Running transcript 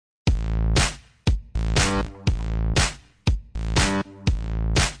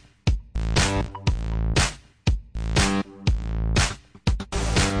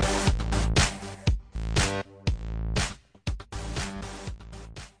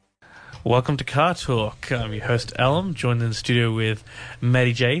Welcome to Car Talk. I'm your host, Alum, joined in the studio with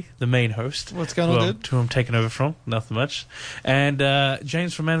Matty J, the main host. What's going on, dude? Who I'm taking over from, nothing much. And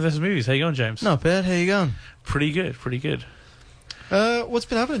James from Man vs. Movies. How you going, James? Not bad. How you going? Pretty good, pretty good. What's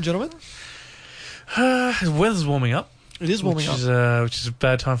been happening, gentlemen? The weather's warming up. It is warming up. Which is a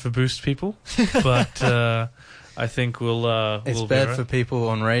bad time for Boost people. But I think we'll It's be bad right. for people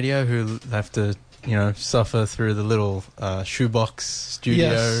on radio who have to, suffer through the little shoebox studio.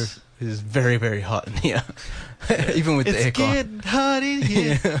 Yes. It is very, very hot in here. Even with the It's aircon. getting hot in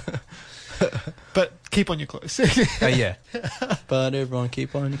here. But keep on your clothes. Yeah. But everyone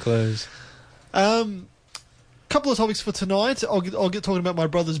keep on your clothes. Couple of topics for tonight. I'll get talking about my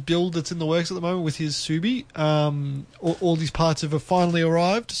brother's build that's in the works at the moment with his Subi. All these parts have finally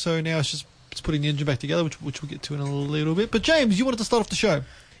arrived, so now it's putting the engine back together, which we'll get to in a little bit. But James, you wanted to start off the show.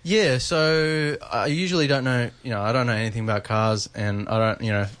 Yeah, so I usually don't know, I don't know anything about cars, and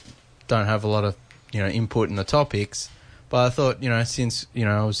I don't have a lot of, input in the topics. But I thought, since,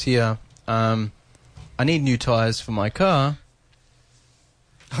 I was here, I need new tyres for my car.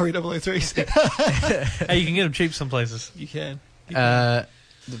 Hurry 003s. Hey, you can get them cheap some places. You can.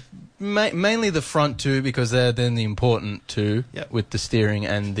 Mainly the front two, because they're then the important two. Yep. With the steering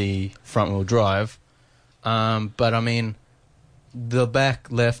and the front wheel drive. But I mean, the back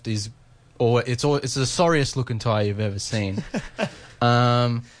left is, it's the sorriest looking tire you've ever seen.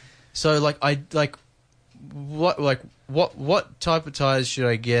 So what type of tires should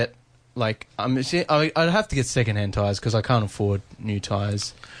I get? I'd have to get secondhand tires because I can't afford new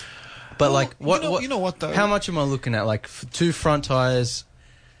tires. But well, you know what though? How much am I looking at? Two front tires,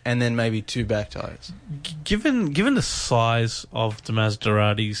 and then maybe two back tires. Given the size of the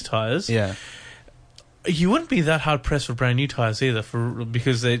Mazdarati's tires, Yeah. you wouldn't be that hard pressed for brand new tires either,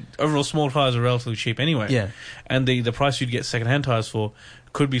 because overall small tires are relatively cheap anyway. Yeah. And the price you'd get second-hand tires for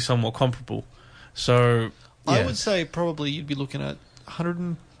could be somewhat comparable. So I Yeah. would say probably you'd be looking at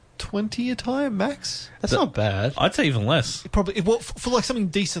 120 a tire max. That's not bad. I'd say even less. Probably for something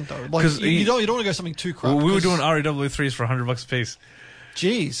decent though. 'Cause You don't want to go something too crap. Well, we were 'cause- doing REW3s for $100 a piece.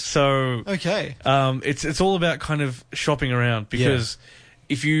 Jeez. So Okay. it's all about kind of shopping around, because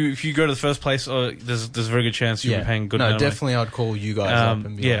if you go to the first place, there's a very good chance you'll be paying good amount of money. Definitely I'd call you guys up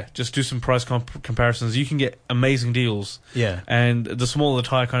and be like, just do some price comparisons. You can get amazing deals. Yeah. And the smaller the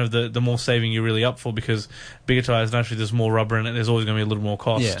tire, kind of the more saving you're really up for, because bigger tires, naturally, there's more rubber in it. There's always going to be a little more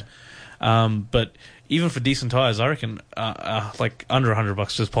cost. Yeah. But even for decent tires, I reckon under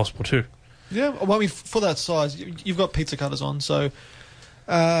 $100 is possible too. Yeah. Well, I mean, for that size, you've got pizza cutters on. So,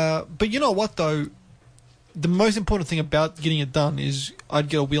 but you know what though? The most important thing about getting it done is I'd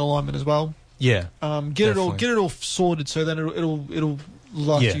get a wheel alignment as well. Yeah. Get it all sorted, so then it'll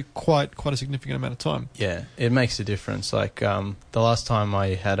last Yeah. you quite a significant amount of time. Yeah, it makes a difference. The last time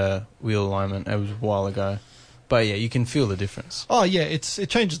I had a wheel alignment, it was a while ago. But yeah, you can feel the difference. Oh yeah, it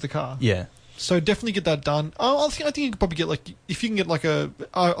changes the car. Yeah. So definitely get that done. I think you could probably get if you can get a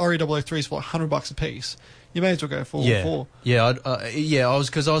RE003s for $100 a piece, you may as well go for all four. Yeah, I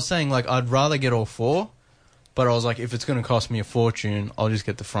was saying I'd rather get all four, but I was like, if it's going to cost me a fortune, I'll just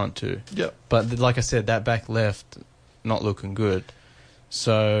get the front two. Yeah. But like I said, that back left, not looking good.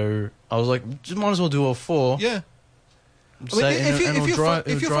 So I was like, just might as well do all four. Yeah. I mean, if your front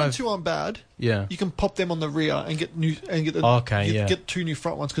drive. two aren't bad, Yeah. you can pop them on the rear and get get two new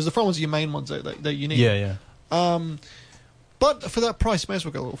front ones, because the front ones are your main ones that you need. Yeah, yeah. But for that price, you may as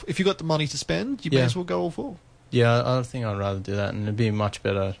well go. If you got the money to spend, you may as well go all four. Yeah, I think I'd rather do that, and it'd be a much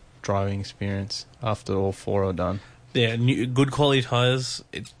better driving experience after all four are done. Yeah, good quality tires,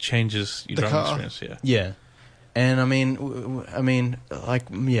 it changes your The driving car. experience. Yeah. Yeah, and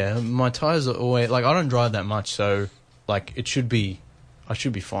my tires are always I don't drive that much, so I should be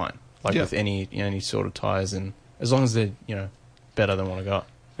fine. With any sort of tires, and as long as they're better than what I got.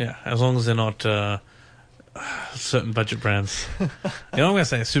 Yeah, as long as they're not certain budget brands. I'm going to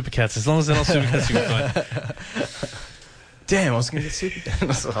say Supercats. As long as they're not Supercats, you'll be fine. Damn, I was going to get super.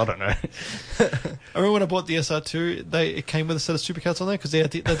 I don't know. I remember when I bought the SR2, it came with a set of Supercats on there because they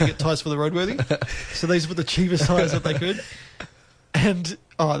had to get tyres for the roadworthy. So these were the cheapest tyres that they could. And,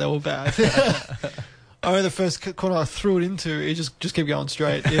 they were bad. I remember the first corner I threw it into, it just kept going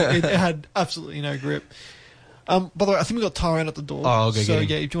straight. It had absolutely no grip. By the way, I think we got Tyrone at the door. Oh, I'll go so, get him.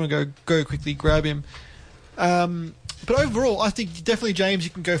 Yeah, if you want to go quickly, grab him. But overall, I think definitely, James, you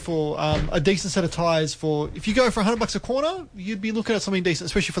can go for a decent set of tyres for... If you go for $100 a corner, you'd be looking at something decent,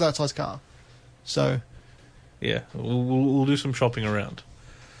 especially for that size car. So... Yeah, we'll do some shopping around.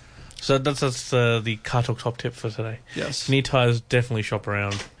 So that's the Car Talk top tip for today. Yes. If you need tyres, definitely shop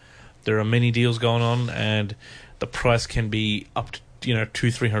around. There are many deals going on, and the price can be up to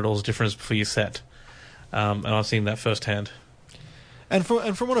 $200-$300 difference before you set. And I've seen that firsthand. And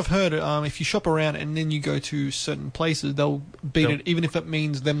from what I've heard, if you shop around and then you go to certain places, they'll beat it, even if it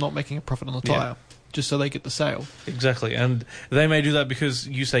means them not making a profit on the tyre, just so they get the sale. Exactly, and they may do that because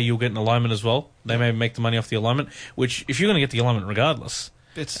you say you'll get an alignment as well. They may make the money off the alignment, which if you're going to get the alignment regardless,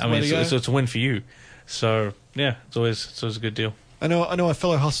 it's a win for you. So yeah, it's always a good deal. I know a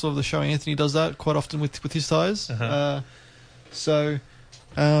fellow hustler of the show, Anthony, does that quite often with his tyres. Uh-huh.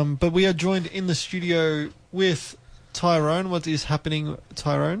 But we are joined in the studio with Tyrone. What is happening,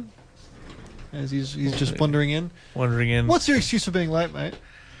 Tyrone? As he's just wandering in. What's your excuse for being late, mate?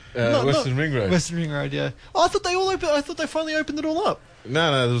 Western Ring Road. Western Ring Road, yeah. Oh, I thought they all opened. I thought they finally opened it all up.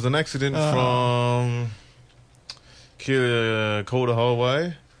 No, there was an accident from Calder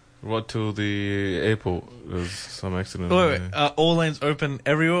Highway right to the airport. There was some accident. Wait, all lanes open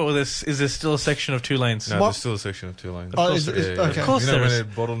everywhere, or is there still a section of 2 lanes? No, there's still a section of 2 lanes. Okay. Of course there is. When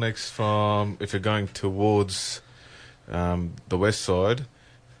it bottlenecks from, if you're going towards the west side,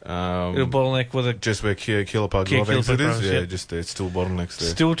 it'll bottleneck with just where Keeler Park Drive exit is. Just there, it's still bottlenecks there.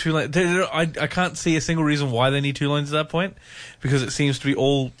 Still 2 lanes. I can't see a single reason why they need 2 lanes at that point, because it seems to be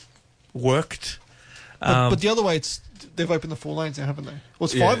all worked. But the other way, they've opened the 4 lanes now, haven't they? Well,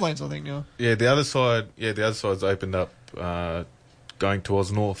 it's 5 lanes, I think, now. Yeah, the other side's opened up. Going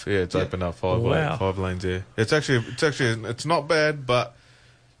towards north, it's opened up 5 lanes. Yeah, it's not bad, but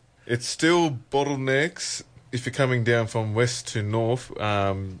it's still bottlenecks. If you're coming down from west to north,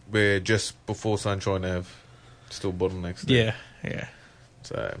 we're just before Sunshine Ave, still bottlenecks there. Yeah.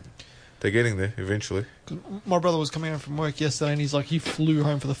 So they're getting there eventually. My brother was coming home from work yesterday, and he's like, he flew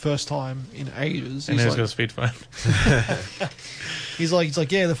home for the first time in ages. And he's got a speed fine. he's like,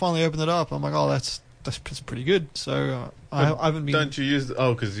 yeah, they finally opened it up. I'm like, oh, that's pretty good. So I haven't been. Don't you use?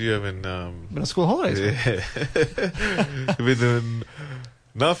 Because you haven't been on school holidays. Yeah. You've been doing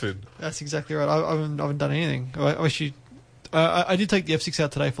nothing. That's exactly right. I haven't done anything. I did take the F6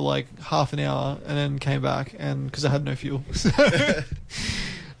 out today for like half an hour and then came back, and because I had no fuel,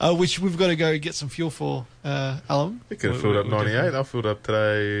 which we've got to go get some fuel for. Alum, you could have filled up 98. I filled up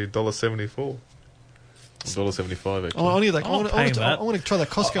today $1.74. $1.75 actually. I want to try that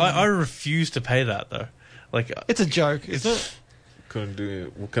Costco. I refuse to pay that though. Like it's a joke, isn't it? Couldn't do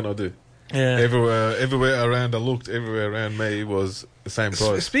it. What can I do? Yeah. Everywhere around I looked, everywhere around me was the same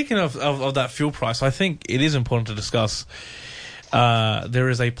price. Speaking of that fuel price, I think it is important to discuss. There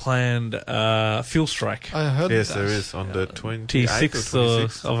is a planned fuel strike. I heard. Yes, there is on the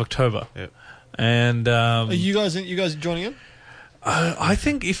 26th of October. Yep. And are you guys joining in? I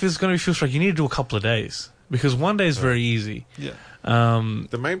think if there's going to be fuel strike, you need to do a couple of days, because one day is very easy. Yeah.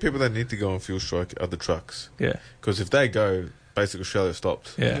 The main people that need to go on fuel strike are the trucks. Yeah. Because if they go, basically Australia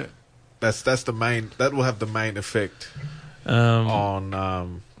stops. Yeah. That's the main. That will have the main effect on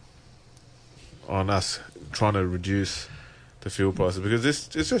us trying to reduce the fuel prices, because it's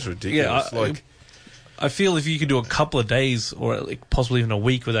just ridiculous. Yeah, I feel if you could do a couple of days or like possibly even a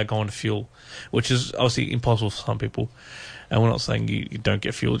week without going to fuel, which is obviously impossible for some people, and we're not saying you don't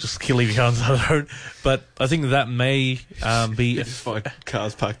get fuel, just leave your car on the road, but I think that may be just find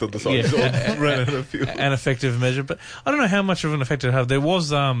cars parked on the side, run out of fuel. An effective measure, but I don't know how much of an effect it have. There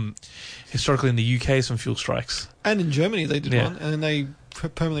was historically in the UK some fuel strikes, and in Germany they did one, and they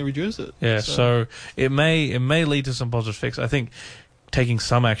permanently reduced it. Yeah, so it may lead to some positive effects. I think taking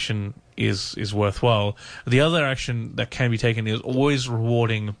some action is worthwhile. The other action that can be taken is always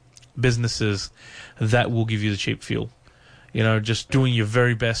rewarding businesses that will give you the cheap fuel. You know, just doing your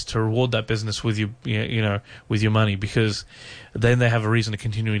very best to reward that business with with your money, because then they have a reason to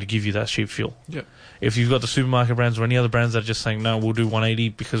continue to give you that cheap fuel. Yeah. If you've got the supermarket brands or any other brands that are just saying, no, we'll do 180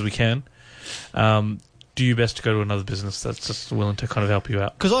 because we can, do your best to go to another business that's just willing to kind of help you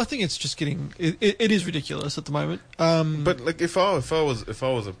out. Because I think it's just getting it is ridiculous at the moment. But like if I was a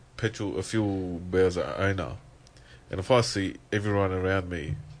fuel bowser owner, and if I see everyone around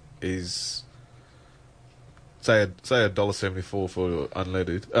me is say $1.74 for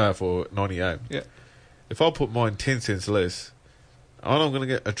unleaded for 98. Yeah. If I put mine 10 cents less, I'm going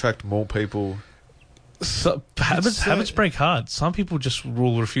to attract more people. So, habits break hard. Some people just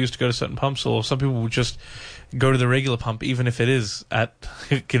will refuse to go to certain pumps, or some people will just go to the regular pump, even if it is at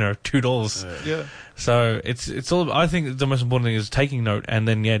 $2. Yeah. So it's all. I think the most important thing is taking note and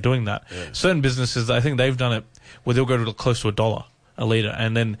then doing that. Yeah. Certain businesses, I think they've done it where they'll go to close to $1 a litre,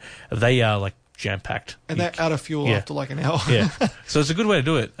 and then they are like jam packed, and they're out of fuel after like an hour. Yeah. So it's a good way to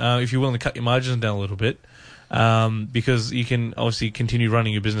do it if you're willing to cut your margins down a little bit. because you can obviously continue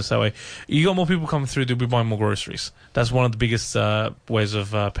running your business that way. You got more people coming through, they'll be buying more groceries. That's one of the biggest ways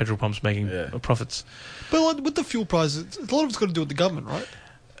of petrol pumps making profits. But like, with the fuel prices, a lot of it's got to do with the government, right?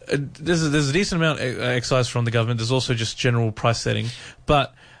 There's a decent amount excise from the government. There's also just general price setting.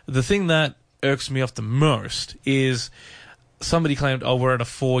 But the thing that irks me off the most is somebody claimed, we're at a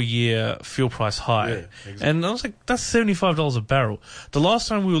 4-year fuel price high. Yeah, exactly. And I was like, that's $75 a barrel. The last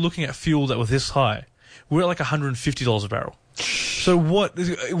time we were looking at fuel that was this high, we were at like $150 a barrel. So what,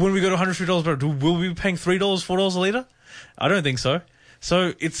 when we go to $150 a barrel, will we be paying $3, $4 a litre? I don't think so.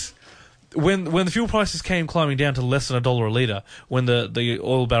 So it's... When the fuel prices came climbing down to less than $1 a litre, when the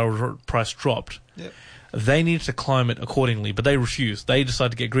oil barrel price dropped, they needed to climb it accordingly, but they refused. They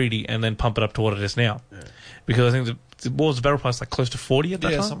decided to get greedy and then pump it up to what it is now. Yeah. Because I think what was the barrel price, like close to 40 at that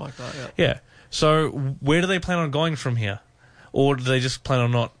time? Yeah, something like that, Yeah. So where do they plan on going from here? Or do they just plan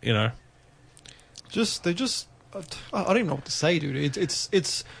on not, I don't even know what to say, dude.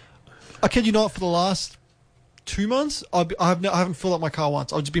 It's I kid you not, for the last 2 months, I haven't filled up my car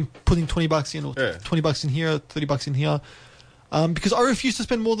once. I've just been putting $20 in, or $20 in here, $30 in here, because I refuse to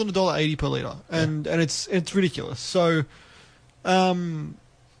spend more than $1.80 per litre, and it's ridiculous. So,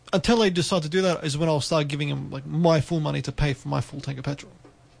 until they decide to do that, is when I'll start giving them like my full money to pay for my full tank of petrol.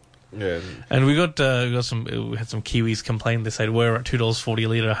 Yeah, and we had some Kiwis complain. They said we're at $2.40 a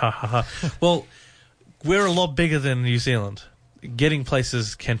litre. Ha ha ha. Well, we're a lot bigger than New Zealand. Getting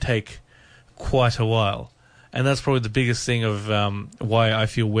places can take quite a while. And that's probably the biggest thing of why I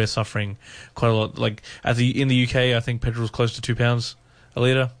feel we're suffering quite a lot. Like in the UK, I think petrol is close to £2 a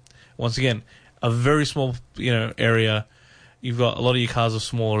litre. Once again, a very small area. You've got a lot of your cars are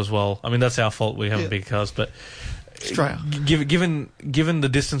smaller as well. I mean, that's our fault. We have big cars, but Australia. Given the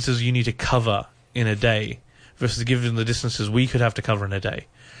distances you need to cover in a day versus given the distances we could have to cover in a day,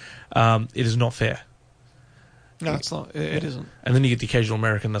 it is not fair. No, it's not. It isn't. And then you get the occasional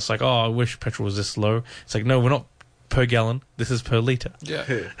American that's like, I wish petrol was this low. It's like, no, we're not per gallon. This is per litre. Yeah.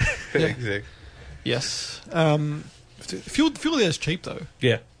 Exactly. Yes. Fuel there is cheap, though.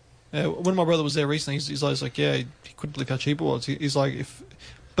 Yeah. When my brother was there recently, he's like, he couldn't believe how cheap it was. He's like,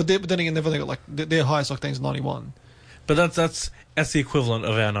 but then again, they've only got like their highest octane's 91. But that's the equivalent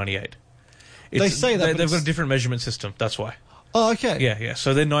of our 98. They say that they've got a different measurement system. That's why. Oh, okay. Yeah.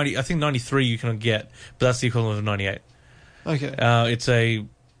 So they're 90. I think 93 you can get, but that's the equivalent of 98. Okay. It's a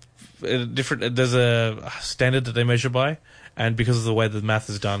different. There's a standard that they measure by, and because of the way the math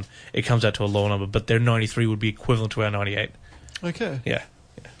is done, it comes out to a lower number. But their 93 would be equivalent to our 98. Okay. Yeah.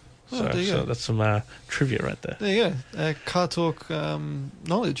 Oh, So that's some trivia right there. There you go. Car talk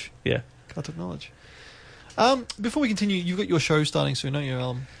knowledge. Yeah. Car talk knowledge. Before we continue, you've got your show starting soon, don't you?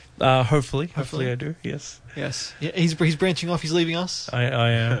 Hopefully I do. Yes. Yes. Yeah, he's branching off. He's leaving us. I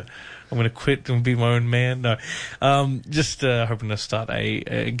am. I'm going to quit and be my own man. No, just hoping to start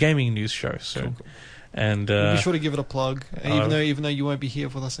a gaming news show soon. Cool. And we'll be sure to give it a plug, even though you won't be here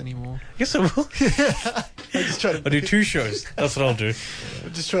with us anymore. Yes, I will. I'll do 2 shows. That's what I'll do.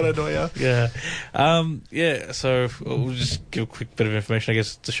 I'm just trying to annoy you. Yeah. So we'll just give a quick bit of information. I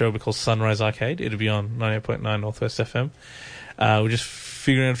guess the show will be called Sunrise Arcade. It'll be on 98.9 Northwest FM. We're just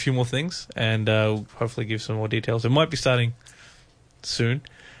figuring out a few more things, and we'll hopefully give some more details. It might be starting soon.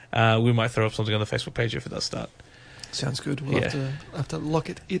 We might throw up something on the Facebook page if it does start. Sounds good. We'll have to lock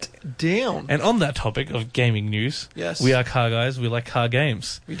it down. And on that topic of gaming news, yes, we are car guys. We like car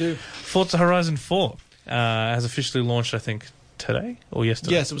games. We do. Forza Horizon 4 has officially launched, I think, today or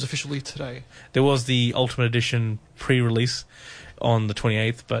yesterday. Yes, it was officially today. There was the Ultimate Edition pre-release on the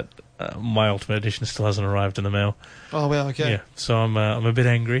 28th, but my Ultimate Edition still hasn't arrived in the mail. Oh well, okay. Yeah, so I'm a bit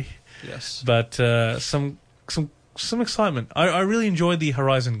angry. Yes, but some excitement. I really enjoyed the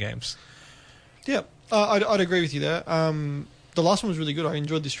Horizon games. Yeah. I'd agree with you there. The last one was really good. I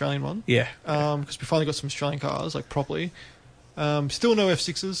enjoyed the Australian one. Yeah. Because we finally got some Australian cars, like, properly. Still no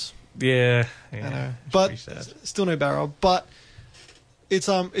F6s. Yeah. I know. But still no barrel. But it's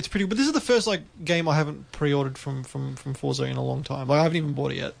pretty. But this is the first game I haven't pre-ordered from Forza in a long time. Like, I haven't even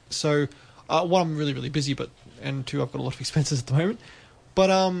bought it yet. So, one, I'm really, really busy, and 2, I've got a lot of expenses at the moment.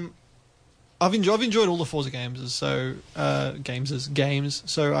 But I've enjoyed all the Forza games, so games.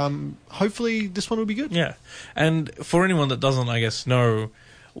 So hopefully this one will be good. Yeah, and for anyone that doesn't, I guess, know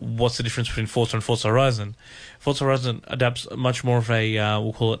what's the difference between Forza and Forza Horizon adapts much more of a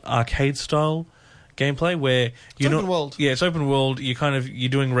we'll call it arcade style gameplay where it's open world. Yeah, it's open world. You're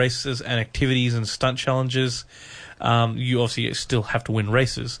doing races and activities and stunt challenges. You obviously still have to win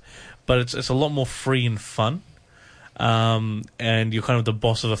races, but it's a lot more free and fun. And you're kind of the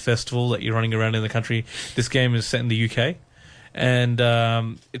boss of a festival that you're running around in the country. This game is set in the UK, and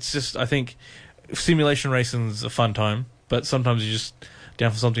it's just, I think, simulation racing's a fun time, but sometimes you just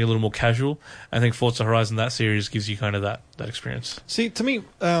down for something a little more casual. I think Forza Horizon, that series, gives you kind of that experience. See, to me,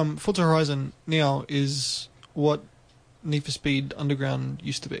 Forza Horizon now is what Need for Speed Underground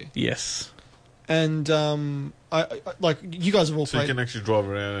used to be. Yes. And I like, you guys have all So played. you can actually drive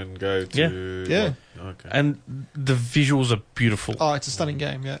around and go to... Yeah. Okay. And the visuals are beautiful. Oh, it's a stunning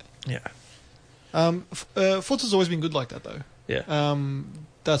game, yeah. Yeah. Forza's always been good like that, though. Yeah.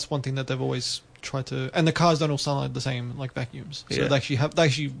 That's one thing that they've always tried to... And the cars don't all sound like the same, like vacuums. So Yeah. they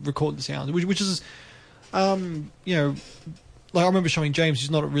actually record the sound, which is, you know... Like, I remember showing James, he's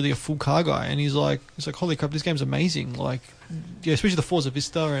not really a full car guy, and he's like, holy crap, this game's amazing. Like, yeah, especially the Forza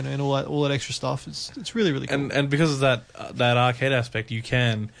Vista and all that extra stuff. It's really, really cool. And because of that arcade aspect, you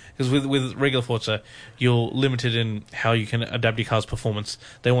can, because with regular Forza, you're limited in how you can adapt your car's performance.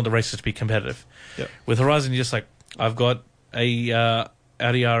 They want the races to be competitive. Yep. With Horizon, you're just like, I've got a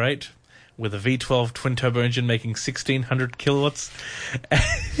Audi R8 with a V12 twin turbo engine making 1600 kilowatts.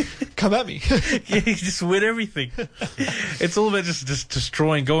 Come at me. Yeah, you just win everything. It's all about just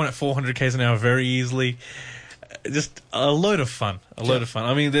destroying, going at 400 k's an hour very easily. Just a load of fun. Load of fun.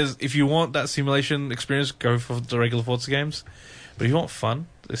 I mean, if you want that simulation experience, go for the regular Forza games. But if you want fun,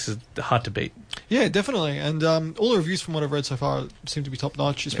 this is hard to beat. Yeah, definitely. And all the reviews from what I've read so far seem to be top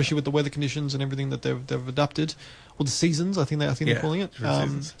notch, especially with the weather conditions and everything that they've adapted, or the seasons. I think they're calling it.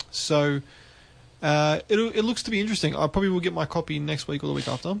 So it looks to be interesting. I probably will get my copy next week or the week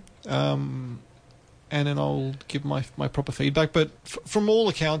after, and then I'll give my proper feedback. But from all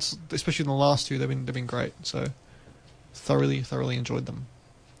accounts, especially in the last two, they've been great. So thoroughly enjoyed them.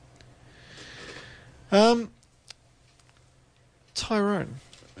 Tyrone,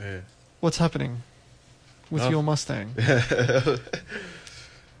 Yeah. what's happening with your Mustang?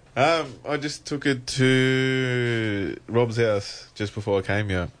 I just took it to Rob's house just before I came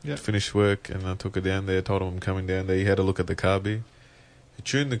here. Yeah. Finished work and I took it down there, told him I'm coming down there. He had a look at the carby. He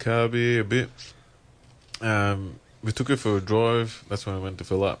tuned the carby a bit. We took it for a drive. That's when I went to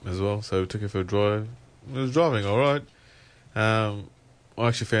fill up as well. So we took it for a drive. It was driving alright. I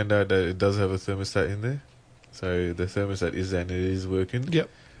actually found out that it does have a thermostat in there. So the thermostat is there and it is working. Yep.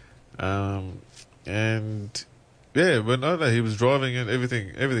 And yeah, but no, he was driving and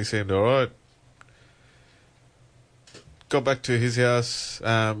everything seemed alright. Got back to his house. We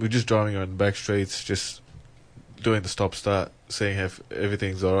were just driving around the back streets, just doing the stop start, seeing if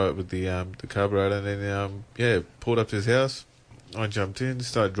everything's alright with the carburetor, and then pulled up to his house. I jumped in,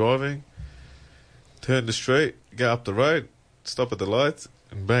 started driving, turned the street, go up the road, stop at the lights,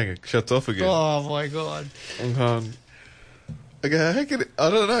 and bang, it shuts off again. Oh my god! I'm going, okay, how can it? I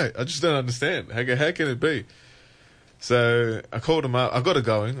don't know. I just don't understand. How can it be? So I called him up. I got it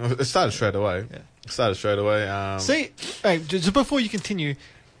going. It started straight away. Yeah. See, hey, just before you continue,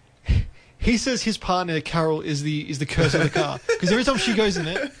 he says his partner Carol is the curse of the car because every time she goes in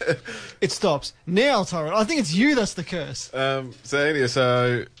it, it stops. Now, Tyrone, I think it's you that's the curse. So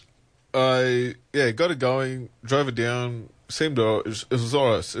anyway, I got it going. Drove it down. It was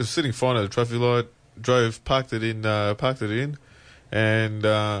alright. It was sitting fine at a traffic light. Parked it in. And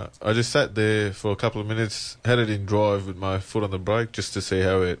I just sat there for a couple of minutes, had it in drive with my foot on the brake just to see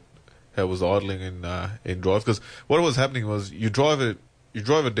how it was idling in drive. Because what was happening was you drive it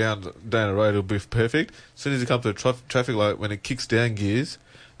down the road, it'll be perfect. As soon as you come to a traffic light, when it kicks down gears,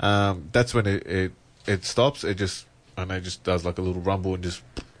 that's when it stops. It just does like a little rumble and just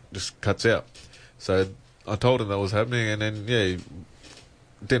cuts out. So I told him that was happening, and then it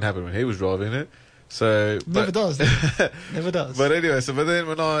didn't happen when he was driving it. So Never does. Never does. But anyway, but then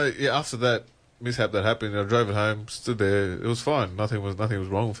when after that mishap that happened, I drove it home, stood there, it was fine. Nothing was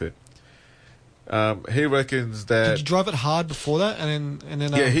wrong with it. He reckons that. Did you drive it hard before that, and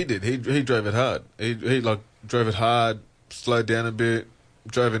then? Yeah, he did. He drove it hard. He drove it hard, slowed down a bit,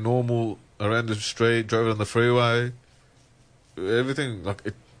 drove it normal around the street, drove it on the freeway. Everything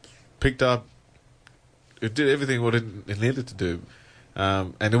it picked up. It did everything what it needed to do.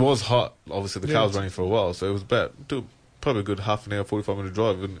 And it was hot. Obviously, the car was running for a while, so it was probably a good half an hour, 45-minute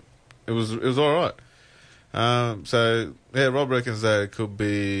drive, and it was all right. So yeah, Rob reckons that it could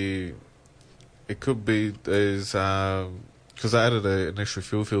be there's because I added an extra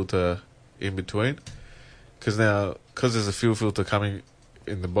fuel filter in between, because there's a fuel filter coming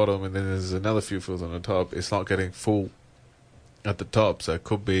in the bottom and then there's another fuel filter on the top. It's not getting full at the top, so it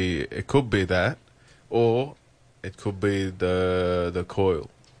could be that, or it could be the coil.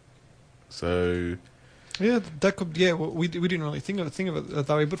 So Yeah, that could. Yeah, well, we didn't really think of it that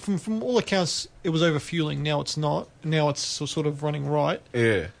way. But from all accounts, it was overfueling. Now it's not. Now it's sort of running right.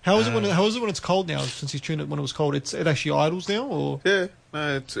 Yeah. How is it when it's cold now? Since he's tuned it when it was cold, it actually idles now, or Yeah.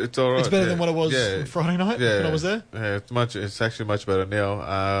 No, it's all right. it's better than what it was on Friday night when I was there. Yeah, it's actually much better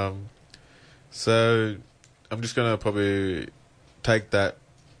now. So I'm just gonna probably take that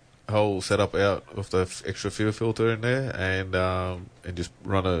whole setup out of the extra fuel filter in there and just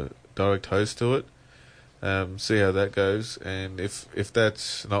run a direct hose to it. See how that goes, and if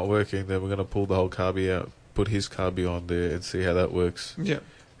that's not working, then we're going to pull the whole carby out, put his carby on there, and see how that works. Yeah,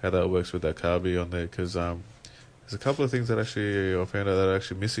 how that works with that carby on there, because there's a couple of things that actually I found out that are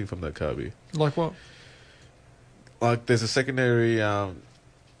actually missing from that carby. Like what? Like there's a secondary,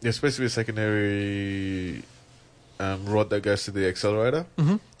 especially a secondary rod that goes to the accelerator.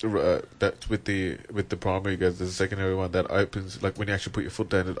 Mm-hmm. That's with the primary goes. There's a secondary one that opens, like when you actually put your foot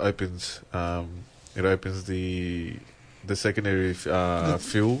down, it opens. It opens the secondary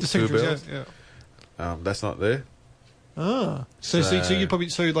fuel. The secondary, yeah. That's not there. Ah, so you probably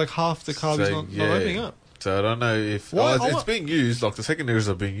like half the carb is not opening up. So I don't know if it's being used. Like the secondaries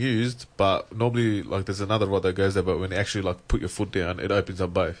are being used, but normally like there's another rod that goes there. But when you actually like put your foot down, it opens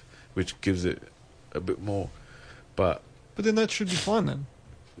up both, which gives it a bit more. But then that should be fine then.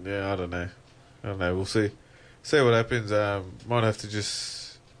 Yeah, I don't know. We'll see. See what happens. Might have to just.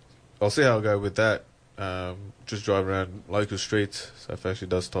 I'll see how I go with that. Just drive around local streets. So if it actually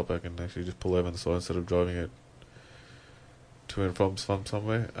does stop, I can actually just pull over on the side instead of driving it to and from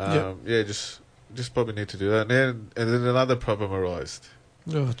somewhere. Yeah, just probably need to do that. And then another problem arose.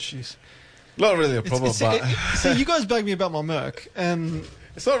 Oh, jeez. Not really a problem, but see, you guys bag me about my Merc, and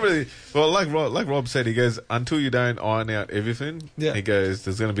it's not really. Well, like Rob said, he goes, until you don't iron out everything, he goes,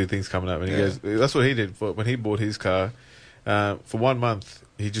 there's going to be things coming up. And he goes, that's what he did when he bought his car. For 1 month,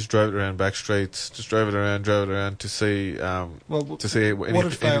 he just drove it around back streets, drove it around to see anything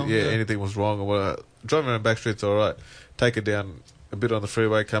was wrong or what. Driving around back streets, all right. Take it down a bit on the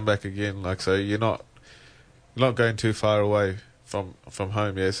freeway, come back again. Like so, you're not going too far away from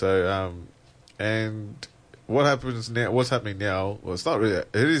home. Yeah. So and what happens now? What's happening now? Well, it's not really.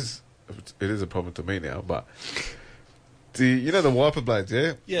 It is a problem to me now. But the wiper blades,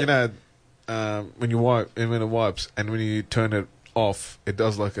 yeah. You know, when you wipe and when it wipes and when you turn it off, it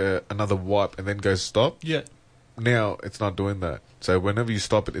does like another wipe and then goes stop. Yeah. Now it's not doing that. So whenever you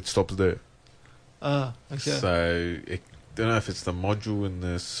stop it, it stops there. Ah, okay. So I don't know if it's the module in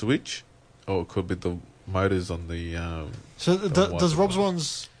the switch, or it could be the motors on the. So does Rob's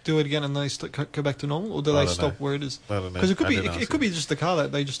ones do it again and they go back to normal, or do they stop where it is? I don't know. Because it could be just the car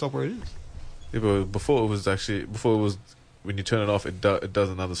that they just stop where it is. Yeah, but before it was when you turn it off, it does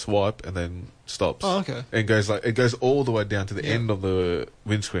another swipe and then stops. Oh, okay. And it goes all the way down to the end of the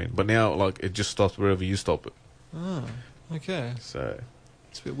windscreen. But now, like, it just stops wherever you stop it. Oh, okay. So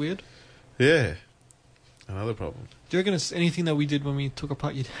it's a bit weird. Yeah, another problem. Do you reckon it's anything that we did when we took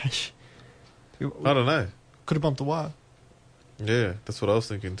apart your dash? I don't know. Could have bumped the wire. Yeah, that's what I was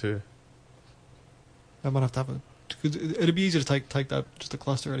thinking too. I might have to have it. It'd be easy to take that just a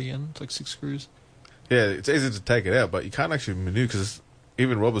cluster out again. It's like 6 screws. Yeah, it's easy to take it out, but you can't actually maneuver because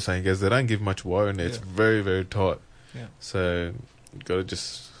even Rob was saying, guys, they don't give much wire in there. It's very, very tight. Yeah. So you've got to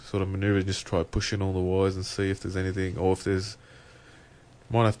just sort of maneuver, just try pushing all the wires and see if there's anything, or if there's.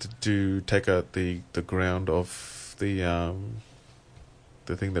 Might have to take out the ground of the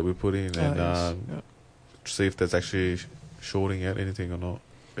thing that we put in and see if that's actually shorting out anything or not.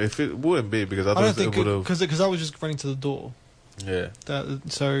 If it wouldn't be, because otherwise it would have. Because I was just running to the door. Yeah. That'd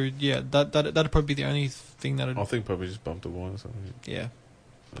probably be the only thing that I think probably just bumped a wire or something. Yeah,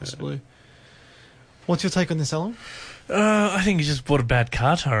 possibly. Yeah. What's your take on this, Alan? I think you just bought a bad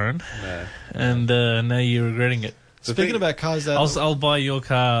car, Tyrone. Nah. And now you're regretting it. Speaking about cars, I'll buy your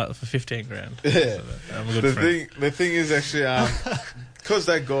car for $15,000. Yeah. So I'm a good friend. The thing is actually because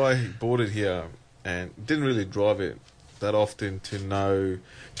that guy bought it here and didn't really drive it that often to know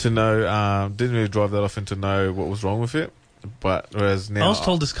didn't really drive that often to know what was wrong with it. But whereas now, I was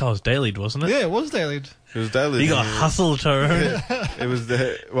told this car was dailied, wasn't it? Yeah, it was dailied. It was dailied. You got hustled, Tyrone. It was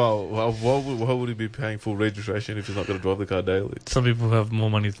why would he be paying full registration if he's not going to drive the car daily? Some people have more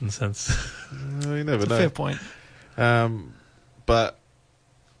money than sense. You never know. Fair point. But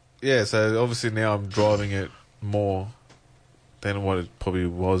yeah, so obviously now I'm driving it more than what it probably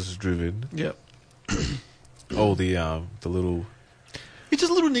was driven. Yep. All the little. It's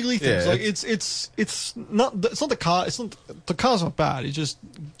just little niggly things. Yeah, like it's not the car. It's not the car's not bad. It's just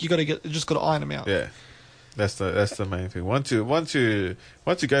you just got to iron them out. Yeah, that's the main thing. Once you go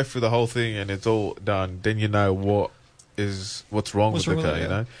through the whole thing and it's all done, then you know what is what's wrong What's with the wrong car. with it, You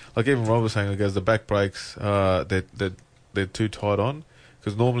know, like even Rob was saying, the back brakes, they're too tight on.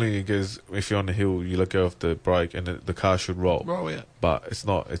 Because normally, if you're on the hill, you let go of the brake and the car should roll. Roll, yeah. But it's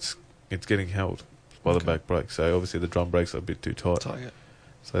not. It's getting held by the back brake. So obviously the drum brakes are a bit too tight. Tight, yeah.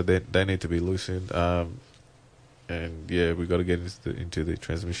 So they need to be loosened. And yeah, we got to get into the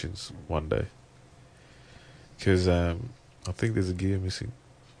transmissions one day. Because I think there's a gear missing.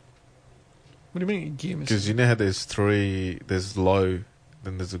 What do you mean gear missing? Because you know how there's low,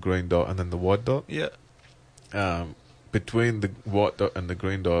 then there's a green dot, and then the white dot. Yeah. Between the white dot and the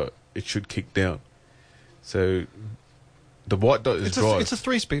green dot, it should kick down. So the white dot is drive. It's a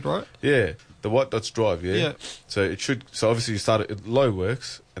 3-speed, right? Yeah, the white dot's drive. Yeah. Yeah. So it should. So obviously you start it low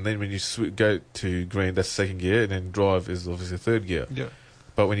works, and then when you go to green, that's second gear, and then drive is obviously third gear. Yeah.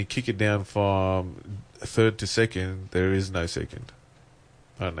 But when you kick it down from third to second, there is no second.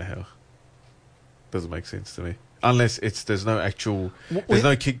 I don't know how. Doesn't make sense to me. Unless there's no actual, there's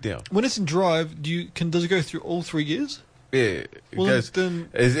no kick down. When it's in drive, does it go through all 3 gears? Yeah, it goes. Then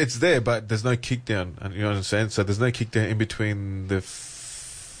It's there, but there's no kick down. And you know what I'm saying? So there's no kick down in between the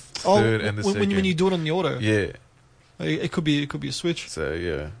third and the second. When you do it on the auto, Yeah. it could be a switch. So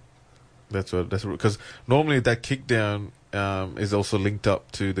yeah, that's because normally that kick down is also linked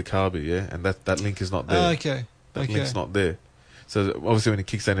up to the carby, yeah, and that link is not there. Okay. That link's not there. So obviously when it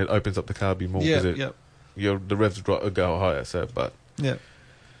kicks down, it opens up the carby more because the revs go higher. So, but yeah,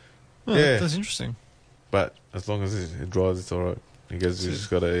 that's interesting. But as long as it drives, it's all right. You guys just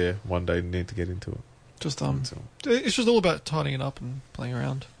gotta one day need to get into it. Just it's just all about tightening it up and playing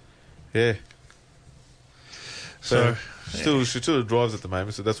around. Yeah. So she still drives at the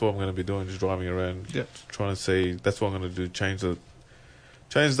moment, so that's what I'm going to be doing, just driving around, trying to see. That's what I'm going to do. Change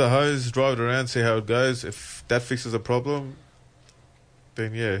the hose, drive it around, see how it goes. If that fixes a problem,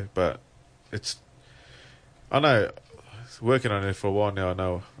 then yeah. But I know, working on it for a while now.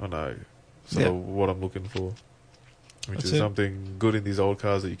 I know sort of what I'm looking for, which is something good in these old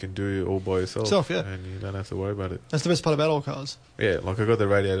cars that you can do all by yourself, and you don't have to worry about it. That's the best part about old cars. Yeah, like I got the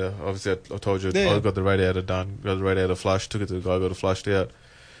radiator. Obviously, I told you I got the radiator done. Got the radiator flushed. Took it to the guy. Got it flushed out.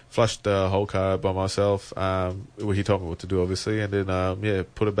 Flushed the whole car out by myself. He told me what to do, obviously, and then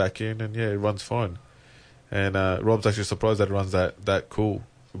put it back in, and it runs fine. And Rob's actually surprised that it runs that cool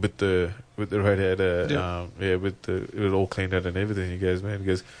with the radiator. With it all cleaned out and everything. He goes, man,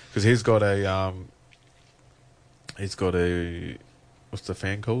 because he's got a what's the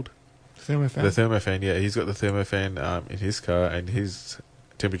fan called? Thermofan. The thermofan, yeah. He's got the thermofan in his car, and his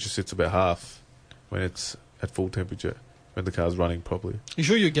temperature sits about half when it's at full temperature, when the car's running properly. You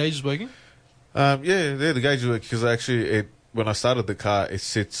sure your gauge is working? The gauge is working because actually when I started the car, it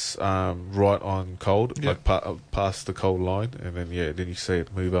sits right on cold, like past the cold line, and then then you see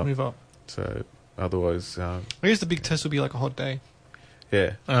it move up. So otherwise, I guess the big test will be like a hot day.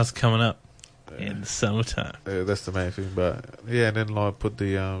 Yeah. That's coming up in the summertime. That's the main thing, but and then I put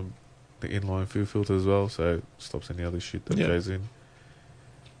the inline fuel filter as well, so it stops any other shit that goes in.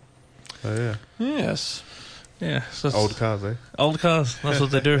 So Yes. Yeah. So old cars, eh? Old cars. That's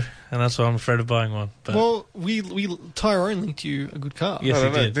what they do, and that's why I'm afraid of buying one. But well, we Tyrone linked you a good car. Yes, he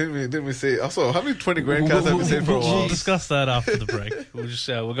did. Didn't we see? I saw how many 20 grand cars have we seen for a while? We'll discuss that after the break.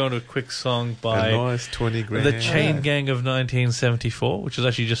 We're going to a quick song by a nice 20 grand. The Chain Gang of 1974, which is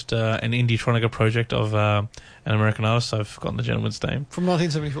actually just an indie-tronica project of an American artist. I've forgotten the gentleman's name. From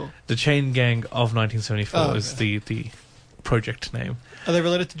 1974. The Chain Gang of 1974 is the project name. Are they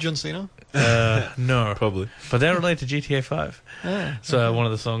related to John Cena? No. Probably. But they're related to GTA 5. So one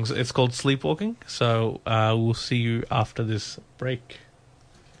of the songs, it's called Sleepwalking. So we'll see you after this break.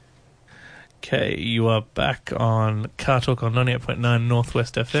 Okay, you are back on Car Talk on 98.9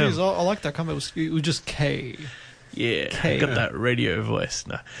 Northwest FM. Jeez, I like that comment. It was just K. Yeah, I got that radio voice.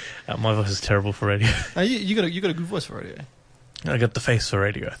 No, my voice is terrible for radio. You got a good voice for radio. I got the face for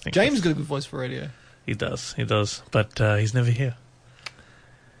radio, I think. James got a good voice for radio. He does. But he's never here.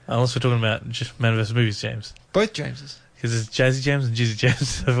 Unless we're talking about just Man vs. Movies, James. Both Jameses. Because it's Jazzy James and Jizzy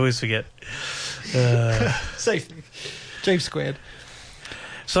James. I always forget. Safe. James squared.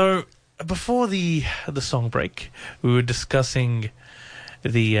 So, before the song break, we were discussing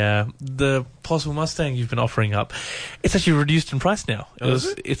the possible Mustang you've been offering up. It's actually reduced in price now.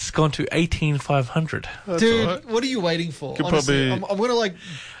 It's gone to 18,500. Dude, right. What are you waiting for? Honestly, I'm gonna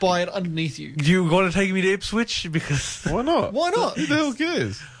buy it underneath you. Do you want to take me to Ipswich? Because why not? Why not? Who the hell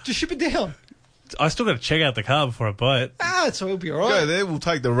cares? Just ship it down. I still got to check out the car before I buy it. So it'll be alright. Go there. We'll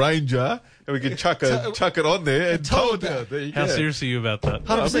take the Ranger and we can chuck it on there and tow it down. There you How go. serious are you about that?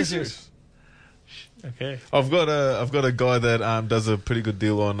 100% serious. Okay. I've got a guy that does a pretty good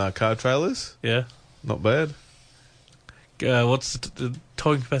deal on car trailers. Yeah. Not bad. what's the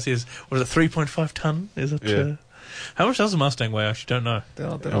towing capacity is? What is it? 3.5 ton? Is it? Yeah. How much does a Mustang weigh? I actually don't know.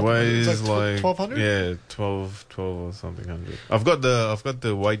 It weighs like 1,200. Yeah, 12 or something hundred. I've got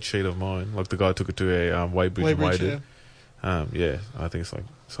the weight sheet of mine. Like the guy took it to a weighbridge and weighed it. Yeah, I think it's like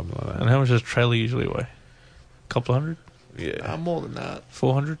something like that. And how much does a trailer usually weigh? A couple of hundred? Yeah, More than that.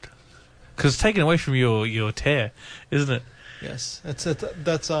 400? Because it's taken away from your tear, isn't it? Yes, that's don't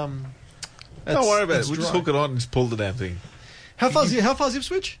worry about it. We'll just hook it on and just pull the damn thing. How far's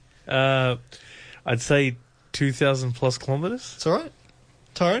Ipswich? I'd say 2,000 plus kilometres. It's all right.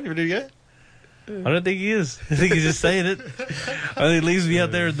 Tyrone, you ready to go? I don't think he is. I think he's just saying it. I think he leaves me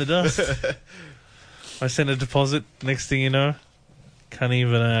out there in the dust. I sent a deposit. Next thing you know, can't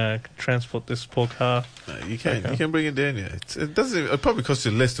even transport this poor car. No, you can. You can bring it down here. It doesn't. It probably costs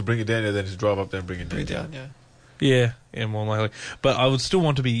you less to bring it down here than to drive up there and bring it down. Bring it down, yeah. Yeah, more likely. But I would still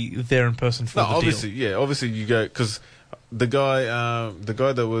want to be there in person for the obviously, deal. yeah, obviously you go because the guy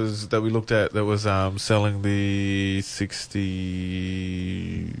that we looked at that was selling the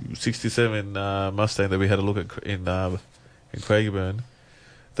 67 Mustang that we had a look at in Craigieburn.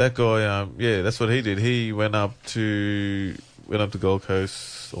 That guy, that's what he did. He went up to Gold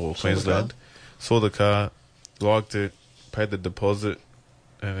Coast or Queensland, saw the car, liked it, paid the deposit,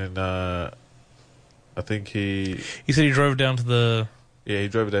 and then I think he said he drove down to the he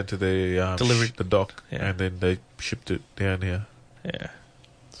drove it down to the delivery the dock, yeah. and then they shipped it down here. Yeah.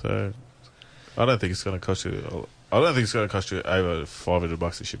 So I don't think it's going to cost you. I don't think it's going to cost you over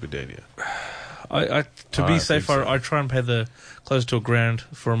 $500 to ship it down here. To be safe, I try and pay close to $1,000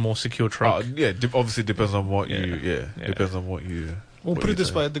 for a more secure truck. Obviously depends on what depends on what you. Well, put it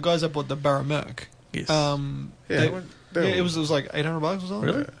this way: the guys that bought the Barra Merc, Yes. it was like $800 or something.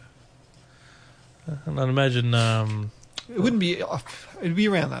 Really? And I'd imagine it wouldn't be. It'd be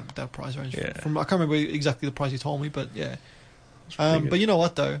around that price range. Yeah. I can't remember exactly the price you told me, but yeah. But you know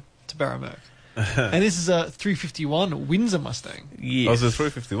what though? It's a Barra Merc. And this is a 351 Windsor Mustang. Yes. Oh, it's a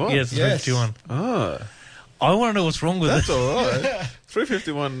 351? Yeah, it's a 351. Ah. I want to know what's wrong with That's it. all right.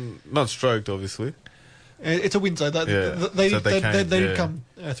 351, not stroked, obviously. It's a Windsor. They didn't come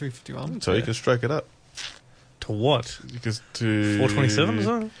 351. So you can stroke it up. To what? Because to 427 or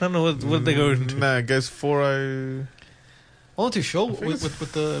something? I don't know what they go into. No, it goes 40. I'm not too sure with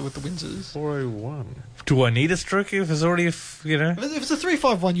the Windsors. 401. Do I need a stroke if it's already, If it's a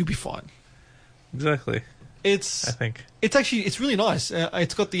 351, you'll be fine. Exactly. I think It's really nice.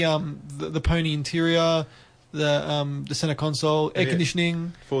 It's got the pony interior, the center console, air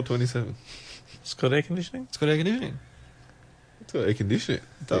conditioning. 427. it's got air conditioning. It's got air conditioning. It's got air conditioning.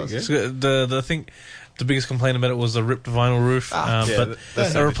 It does. It's got the thing. The biggest complaint about it was the ripped vinyl roof, but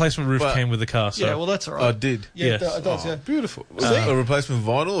a replacement roof came with the car. So. Yeah, well, that's all right. Oh, it did? Yeah, Yes. it does, yeah. Beautiful. Was that a replacement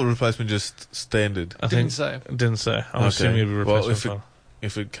vinyl or a replacement just standard? I Didn't think say. Didn't say. I'm assuming it'd be replacement vinyl.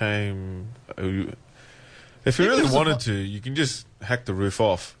 If it came... If you really wanted to, you can just hack the roof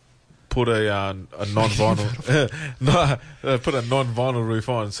off, put a non-vinyl put a non-vinyl roof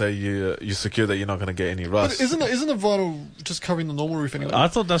on, and say you're secure that you're not going to get any rust. But isn't the vinyl just covering the normal roof anyway? I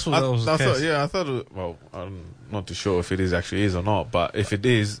thought that's what that was the case. I thought. I'm not too sure if it actually is or not. But if it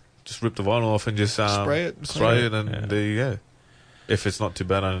is, just rip the vinyl off and just spray it, and there you go. If it's not too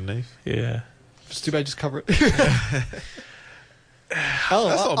bad underneath. Yeah. It's too bad. Just cover it. That's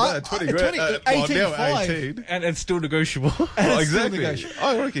not bad. 20 grand. 18. And it's still negotiable. Exactly.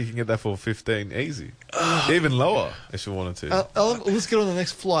 I reckon you can get that for 15 easy. Even lower if you wanted to. Let's get on the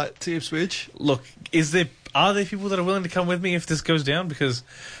next flight to Ipswich. Look, are there people that are willing to come with me if this goes down? Because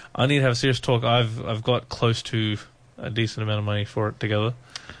I need to have a serious talk. I've got close to a decent amount of money for it together.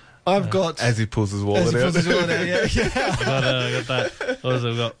 I've got... As he pulls his wallet out. I got that. What was it?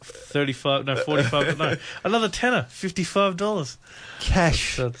 I've got 45, another tenner, $55.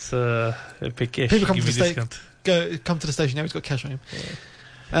 Cash. That's epic cash. People come Give to me the discount. come to the station now, he's got cash on him.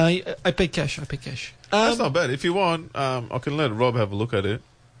 Yeah. I paid cash. That's not bad. If you want, I can let Rob have a look at it,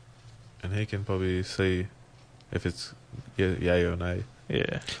 and he can probably see if it's yay or nay.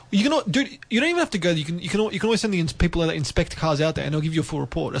 Yeah. You can, dude. You don't even have to go. You can always send the people that inspect cars out there, and they'll give you a full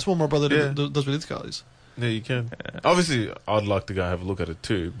report. That's what my brother does with his cars. Yeah, you can. Yeah. Obviously, I'd like to go have a look at it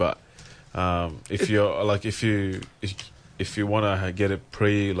too. But if you want to get it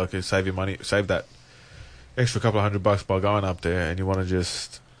save your money, save that extra couple of $100 by going up there, and you want to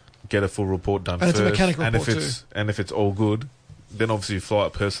just get a full report done and first. It's a mechanic report and if it's all good, then obviously you fly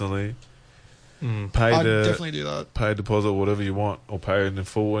it personally. I'd definitely do that. Pay a deposit, whatever you want, or pay it in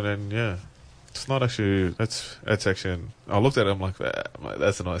full, and then it's not actually. That's actually. I looked at it. I'm like,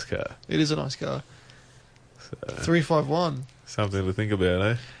 that's a nice car. It is a nice car. 351. Something to think about,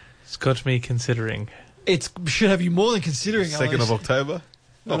 eh? It's got me considering. It should have you more than considering. 2nd of October.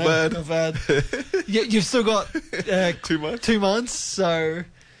 Not bad. Not bad. You've still got 2 months. 2 months, so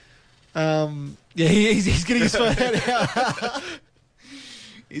he's getting his phone out.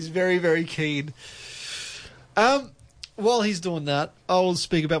 He's very, very keen. While he's doing that, I'll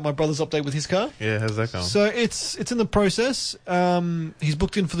speak about my brother's update with his car. Yeah, how's that going? So it's in the process. He's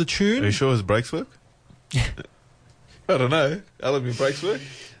booked in for the tune. Are you sure his brakes work? I don't know. Aluminium brakes work?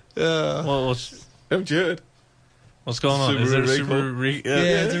 Haven't you heard? What's going on? Subaru Is there a recall? Subaru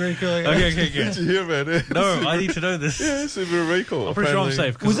it's a recall. Okay. Did you hear about it? No, I need to know this. Yeah, Subaru recall. I'm pretty sure I'm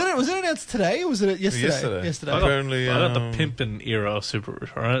safe. Was it announced today or was it yesterday? Yesterday. Apparently, I got the pimpin' era of Subaru,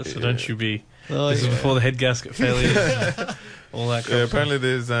 alright? So don't you be... Oh, this is before the head gasket failures. All that Yeah, apparently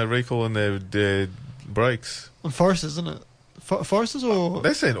there's a recall on their brakes. On Foresters, isn't it? Foresters or...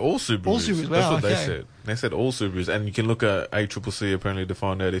 They said all Subarus. All Subarus, That's wow, what they okay. said. They said all Subarus. And you can look at ACCC apparently to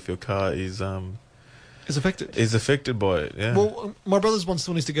find out if your car is affected by it, yeah. Well, my brother's one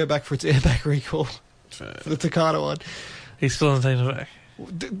still needs to go back for its airbag recall. For the Takata one. He still hasn't taken it back.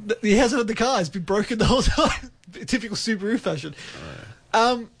 He hasn't had the car. It's been broken the whole time. Typical Subaru fashion.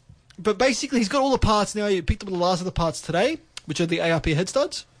 But basically, he's got all the parts now. He picked up the last of the parts today, which are the ARP head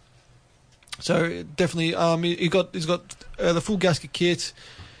studs. So definitely, he's got the full gasket kit.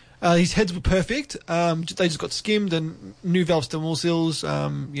 His heads were perfect. They just got skimmed and new valve stem wall seals. All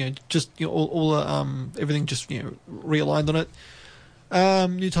everything just realigned on it.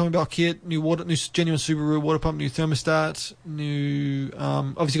 New timing belt kit, new genuine Subaru water pump, new thermostat, new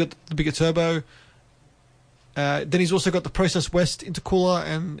obviously got the bigger turbo. Then he's also got the Process West intercooler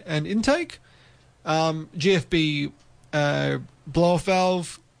and intake, GFB blow-off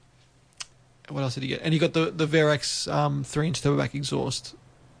valve. What else did he get? And he got the Verex 3-inch turbo back exhaust.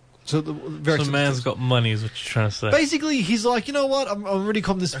 So the Verex. So man's got money, is what you're trying to say. Basically, he's like, you know what? I'm really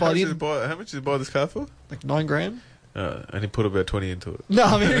calm this fight in. How much did you buy this car for? Like $9,000. And he put about 20 into it. No,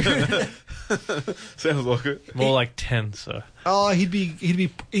 I mean, Sounds like it. More like 10, so. Oh, he'd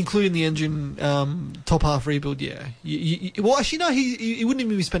be including the engine top half rebuild. Yeah. Well, actually, no. He wouldn't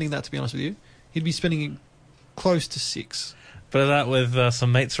even be spending that. To be honest with you, he'd be spending close to 6. But that with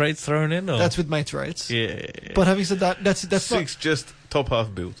some mates rates thrown in, or that's with mates rates. Yeah. But having said that, that's 6 not, just top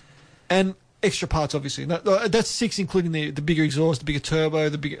half build. and extra parts obviously. That's 6 including the bigger exhaust, the bigger turbo,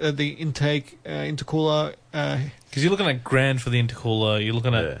 the intake, intercooler. Because you're looking at $1,000 for the intercooler, you're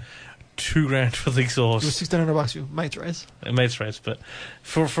looking at $2,000 for the It was exhaust. $1,600 for mates rates. Mates rates, but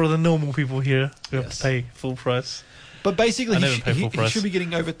for the normal people here who have to pay full price. But basically, I never pay full he price. should be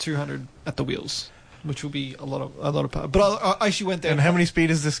getting over 200 at the wheels, which will be a lot of power. But I actually went there. And how many speed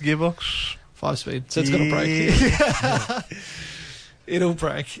is this gearbox? 5-speed, so it's gonna break. It'll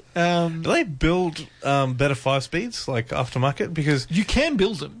break. Do they build better 5 speeds, like aftermarket? Because You can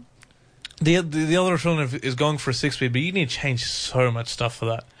build them. the other alternative is going for a 6-speed, but you need to change so much stuff for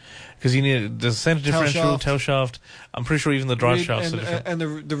that. Because you need the center differential, tail shaft. I'm pretty sure even the drive shafts are different. And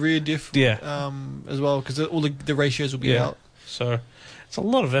the rear diff, as well, because all the ratios will be out. So it's a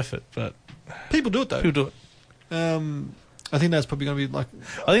lot of effort, but People do it though. people do it. I think that's probably going to be like.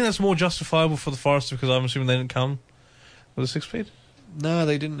 I think that's more justifiable for the Forester because I'm assuming they didn't come with a 6-speed. No,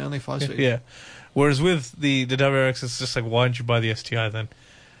 they didn't. Only 5-speed. Yeah. Whereas with the WRX, it's just like, why didn't you buy the STI then?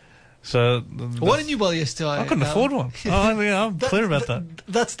 So Why didn't you buy the STI? I couldn't afford one. I'm clear about that.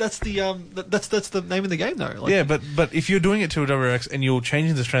 That's the name of the game though. Like, Yeah, but if you're doing it to a WRX and you're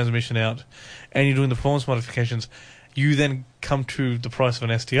changing this transmission out, and you're doing the performance modifications, you then come to the price of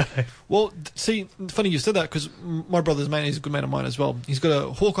an STI. Well, see, funny you said that because my brother's mate is a good mate of mine as well. He's got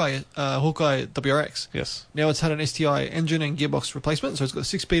a Hawkeye WRX. Yes. Now it's had an STI engine and gearbox replacement, so it's got a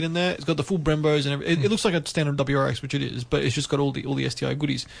 6-speed in there. It's got the full Brembos and everything. It looks like a standard WRX, which it is, but it's just got all the STI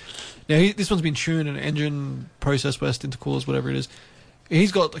goodies. Now this one's been tuned and engine, Process West, intercoolers, whatever it is.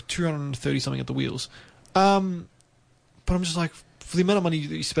 He's got like 230 something at the wheels. But I'm just like, for the amount of money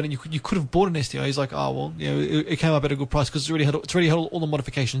that you spent, you could have bought an STI. He's like, oh well, it came up at a good price because it's already had all the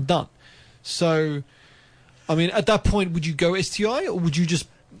modifications done. So, I mean, at that point, would you go STI or would you just?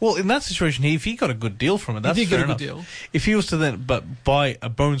 Well, in that situation, if he got a good deal from it, that's he did fair get a enough. good deal. If he was to then buy a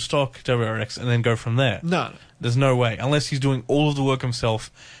bone stock WRX and then go from there, No. there's no way unless he's doing all of the work himself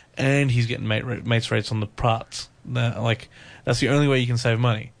and he's getting mates rates on the parts. That's the only way you can save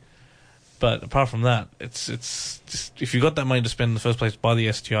money. But apart from that, it's just, if you got that money to spend in the first place, buy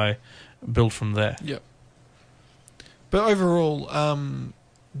the STI, build from there. Yep. But overall,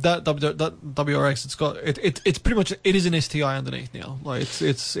 that WRX, it's pretty much, it is an STI underneath now. Like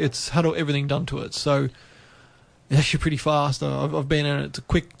it's had everything done to it, so it's actually pretty fast. I've been in it. It's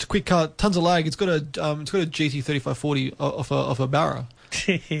a quick car, tons of lag. It's got a GT 3540 off a Barra.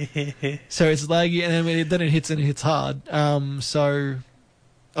 So it's laggy, and then it hits hard.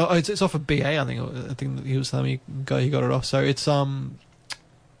 It's off of BA. I think he was telling me he got it off. So it's got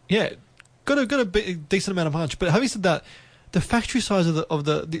a decent amount of punch. But having said that, the factory size of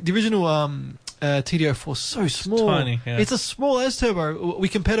the original TDO4 is so small. Tiny. Yeah. It's a small S turbo. We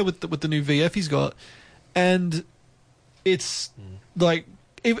compared it with the new VF he's got, and it's like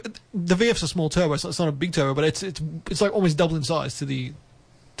the VF's a small turbo. It's not a big turbo, but it's like almost double in size to the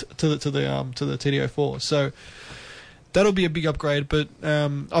TDO4. So that'll be a big upgrade. But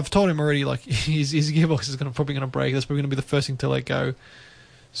I've told him already, like his gearbox is probably going to break. That's probably going to be the first thing to let go.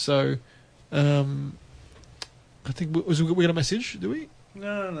 So I think we got a message. Do we?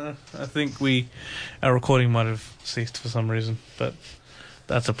 No. I think our recording might have ceased for some reason, but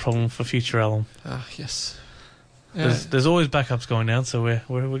that's a problem for future Alan. Yes. There's always backups going down, so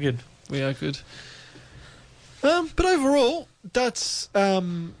we're good. We are good. But overall, that's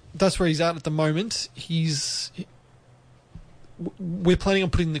where he's at the moment. We're planning on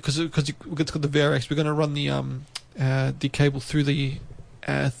putting because we've got the VRX. We're going to run the cable through the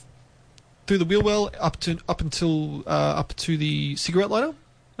wheel well up to the cigarette lighter.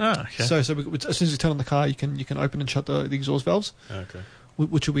 Ah, okay. So as soon as you turn on the car, you can open and shut the exhaust valves. Okay.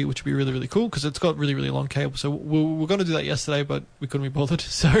 Which will be really, really cool because it's got really, really long cable. So we're going to do that yesterday, but we couldn't be bothered.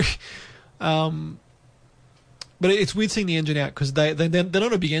 So, but it's weird seeing the engine out because they're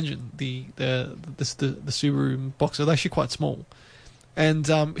not a big engine. The Subaru Boxer, they're actually quite small, and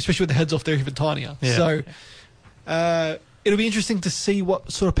especially with the heads off, they're even tinier. Yeah. So it'll be interesting to see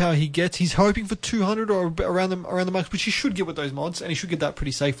what sort of power he gets. He's hoping for 200 or around the max, which he should get with those mods, and he should get that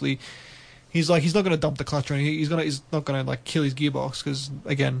pretty safely. He's not going to dump the clutch or anything. He's not going to like kill his gearbox because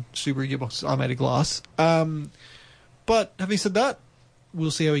again, Subaru gearboxes are made of glass. But having said that,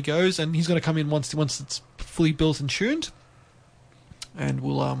 we'll see how he goes, and he's going to come in once it's fully built and tuned, and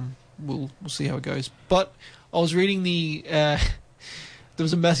we'll see how it goes. But I was reading there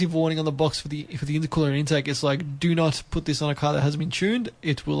was a massive warning on the box for the intercooler and intake. It's like, do not put this on a car that hasn't been tuned.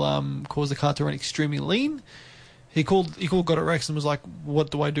 It will cause the car to run extremely lean. He called Got It Rex and was like,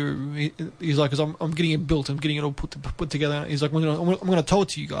 "What do I do?" He's like, "Cause I'm getting it built. I'm getting it all put together." He's like, "I'm going to tow it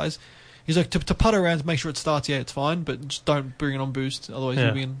to you guys." He's like, "To putt around to make sure it starts. Yeah, it's fine, but just don't bring it on boost. Otherwise,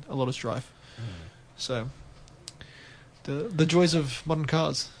 you'll be in a lot of strife." So, the joys of modern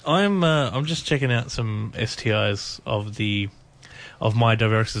cars. I'm just checking out some STIs of my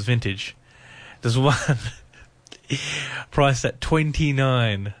WRX's vintage. There's one priced at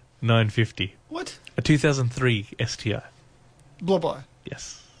 $29,950. What? A 2003 STI. Blow-by.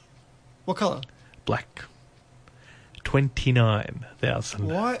 Yes. What colour? Black. 29,000.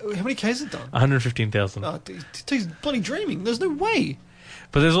 Why? How many Ks is it done? 115,000. Oh, he's bloody dreaming. There's no way.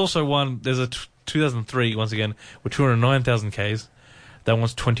 But there's also one. There's a 2003 once again with 209,000 Ks. That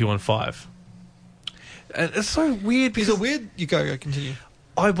one's 21.5. And it's so weird because Is it weird? You go. Continue.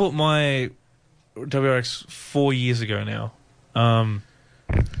 I bought my WRX 4 years ago now, and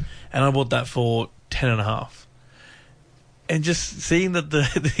I bought that for 10.5. And just seeing that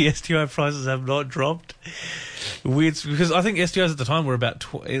the STI prices have not dropped, weird, because I think STIs at the time were about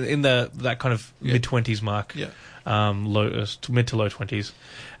in that kind of mid-20s mark, mid to low 20s,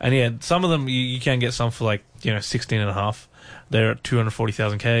 and yeah, some of them you can get some for like 16.5. They're at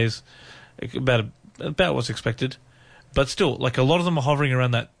 240,000 Ks, about what's expected, but still, like a lot of them are hovering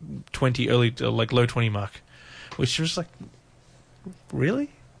around that 20 early to like low 20 mark, which was like,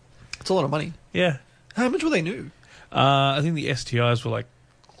 really? It's a lot of money. Yeah. How much were they new? I think the STIs were like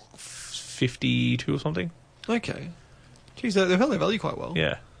 52 or something. Okay. Jeez, they've held their value quite well.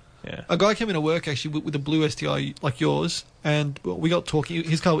 Yeah. A guy came into work actually with a blue STI like yours, and we got talking.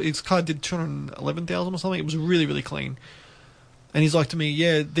 His car did 211,000 or something. It was really, really clean. And he's like to me,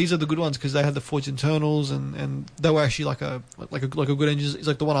 yeah, these are the good ones because they had the forged internals and they were actually like a good engine. He's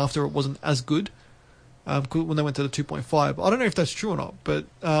like the one after it wasn't as good when they went to the 2.5. I don't know if that's true or not, but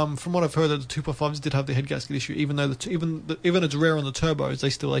from what I've heard, that the 2.5s did have the head gasket issue, even though even it's rare on the turbos,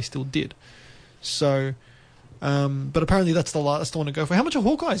 they still did. So, but apparently that's the one to go for. How much are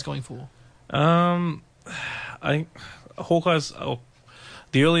Hawkeyes going for? I think Hawkeyes,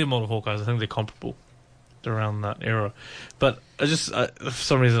 the earlier model Hawkeyes, I think they're comparable. Around that era, but for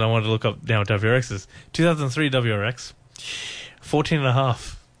some reason I wanted to look up now WRXs. 2003 WRX,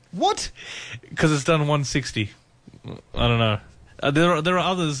 14.5. What? Because it's done 160. I don't know. There are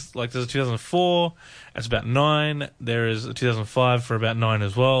others, like there's a 2004. It's about 9. There is a 2005 for about 9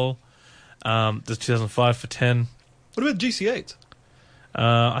 as well. There's 2005 for 10. What about GC8?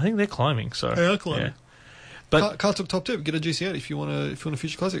 I think they're climbing. So they are climbing. Yeah. But car took top tip. Get a GC8 if you want a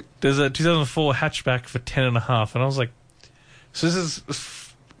future classic. There's a 2004 hatchback for 10.5, and I was like, So this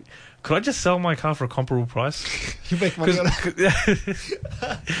is. Could I just sell my car for a comparable price? You make money on it.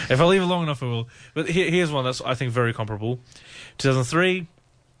 If I leave it long enough, I will. But here's one that's, I think, very comparable. 2003,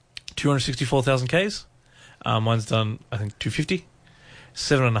 264,000 Ks. Mine's done, I think, 250.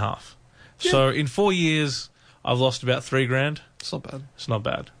 7.5. Yeah. So in 4 years, I've lost about $3,000. It's not bad. It's not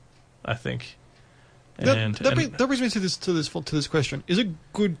bad, I think. That brings me to this question: is it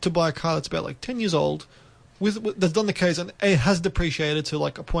good to buy a car that's about like 10 years old, that's done the Ks and it has depreciated to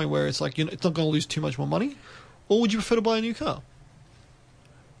like a point where it's like it's not going to lose too much more money, or would you prefer to buy a new car?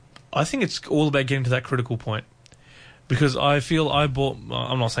 I think it's all about getting to that critical point. Because I feel I'm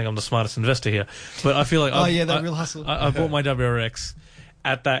not saying I'm the smartest investor here, but I feel like real hustle. I bought my WRX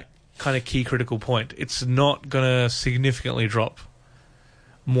at that kind of key critical point. It's not going to significantly drop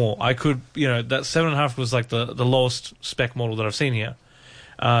more. I could, that 7.5 was like the lowest spec model that I've seen here.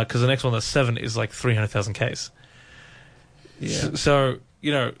 Because the next one, that's 7, is like 300,000 Ks. Yeah. So,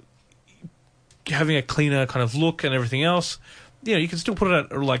 having a cleaner kind of look and everything else, you can still put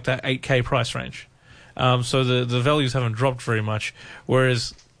it at like that 8K price range. So the values haven't dropped very much,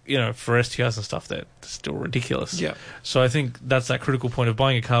 whereas for STIs and stuff they're still ridiculous. Yeah. So I think that's that critical point of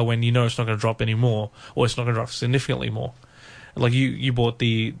buying a car when it's not going to drop any more, or it's not going to drop significantly more. Like you bought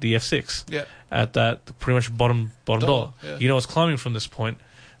the F6 at that pretty much bottom dollar. Yeah. It's climbing from this point.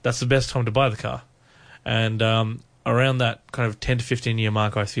 That's the best time to buy the car, and around that kind of 10 to 15 year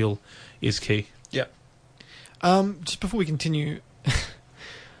mark, I feel is key. Yeah. Just before we continue,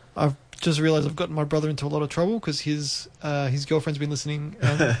 I've just realised I've gotten my brother into a lot of trouble because his girlfriend's been listening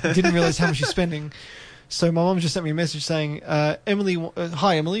and didn't realise how much he's spending. So my mum just sent me a message saying, Emily,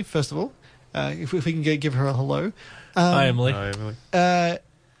 hi Emily, first of all, if we can give her a hello. Hi Emily. Hi, Emily.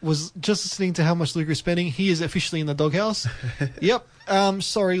 Was just listening to how much Luca is spending. He is officially in the doghouse. Yep.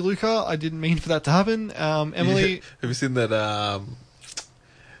 Sorry, Luca. I didn't mean for that to happen. Emily, have you seen that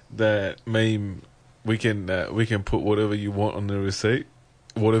that meme? We can put whatever you want on the receipt.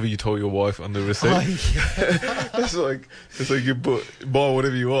 Whatever you told your wife on the receipt. Oh, yeah. it's like you buy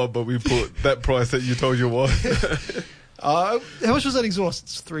whatever you want, but we put that price that you told your wife. How much was that exhaust?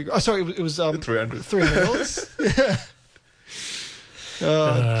 It's $3. Oh, sorry, it was $300. $300.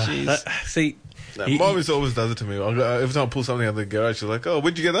 Oh, jeez. See, Mum always does it to me. Every time I pull something out of the garage, she's like, "Oh,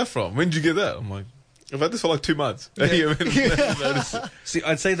 where'd you get that from? When did you get that?" I'm like, "I've had this for like 2 months." Yeah. See,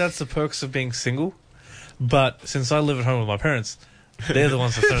 I'd say that's the perks of being single, but since I live at home with my parents, they're the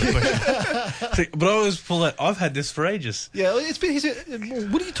ones that started the question. See, but I always pull that. I've had this for ages. Yeah, it's been.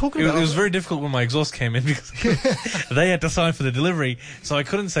 What are you talking about? It was very difficult when my exhaust came in because they had to sign for the delivery, so I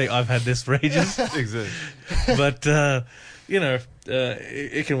couldn't say I've had this for ages. Exactly. But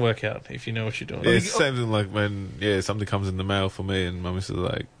it can work out if you know what you're doing. Yeah, it's the same thing like when something comes in the mail for me and Mummy says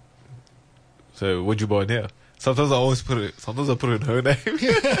like, "So what'd you buy now?" Sometimes I put it in her name.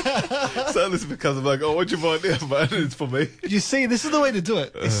 So this becomes like, "Oh, what'd you buy now, man?" It's for me. You see, this is the way to do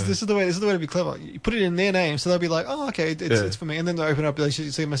it. This is the way to be clever. You put it in their name, so they'll be like, "Oh, okay, it's for me." And then they open up, they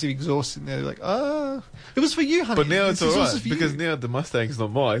see a massive exhaust in there. They're like, "Oh, it was for you, honey." But now it's alright because now the Mustang's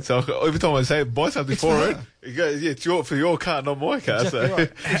not mine. So every time I say buy something for it goes, "Yeah, it's for your car, not my car." Exactly so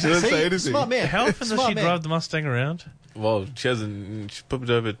right. she doesn't say anything. Smart man. How often does she drive the Mustang around? Well, she hasn't. She put it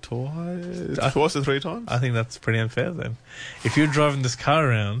over twice or 3 times. I think that's pretty unfair then. If you're driving this car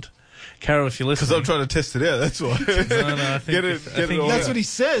around, Carol, if you're listening... Because I'm trying to test it out, that's why. No, I think... That's what he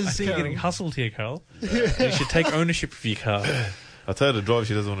says, I think you're getting hustled here, Carol. You should take ownership of your car. I tell her to drive,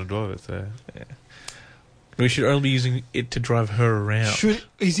 she doesn't want to drive it, so... Yeah. We should only be using it to drive her around.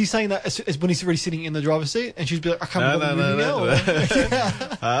 Is he saying that as when he's already sitting in the driver's seat and she's be like, I can't believe no.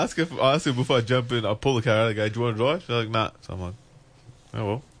 I ask her before I jump in, I pull the car out, I go, "Do you want to drive?" She's like, "Nah." So I'm like, "Oh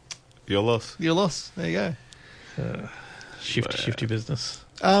well, your loss." Your loss. There you go. Shifty business.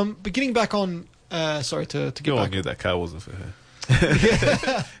 But getting back on, sorry to get back. I knew that car wasn't for her.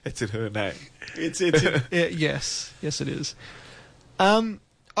 It's in her name. Yes, it is. I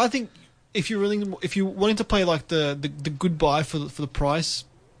think if you're wanting to play like the good buy for the price,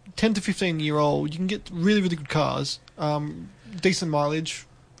 10 to 15-year-old, you can get really, really good cars, decent mileage,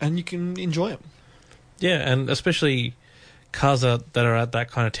 and you can enjoy them. Yeah, and especially cars that are at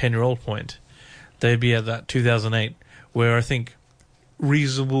that kind of 10-year-old point, they'd be at that 2008, where I think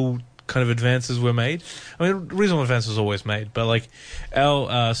reasonable kind of advances were made. I mean, reasonable advances were always made, but like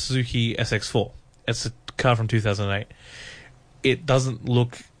our Suzuki SX4, it's a car from 2008. It doesn't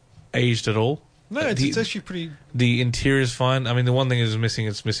look aged at all. No, it's actually pretty... The interior is fine. I mean, the one thing it's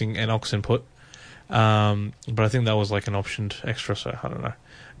missing an aux input. But I think that was like an optioned extra, so I don't know.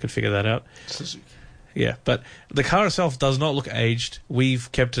 I could figure that out. Suzuki. Yeah, but the car itself does not look aged.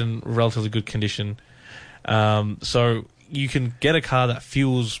 We've kept in relatively good condition. So, you can get a car that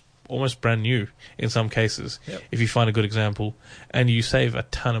feels almost brand new in some cases, if you find a good example, and you save a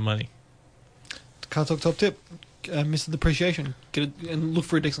ton of money. Car Talk top tip: Mr. Depreciation. Get it and look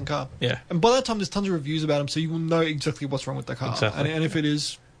for a decent car. Yeah, and by that time, there's tons of reviews about them, so you will know exactly what's wrong with the car. Exactly. And if it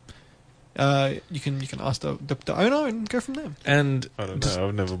is, you can ask the owner and go from there. and I don't know.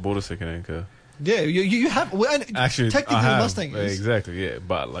 I've never bought a second-hand car. Yeah, you have. Well, and Actually, technically, I have. the Mustang is. Exactly, yeah.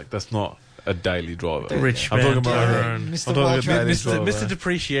 But like, that's not a daily driver. Rich I'm man, talking about Tyrone. Mr. I'm talking Wild about Track. daily driver. Mr.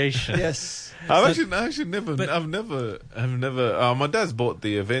 Depreciation. Yes. I've actually never. But- I've never. My dad's bought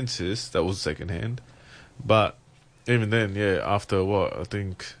the Avensis that was second-hand, but even then, yeah. After what I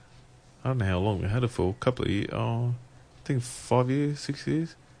think, I don't know how long we had it for. A couple of years. I think 5 years, 6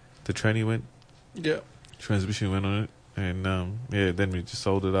 years. The tranny went. Yeah. Transmission went on it, and then we just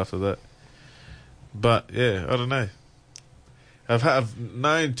sold it after that. But yeah, I don't know. I've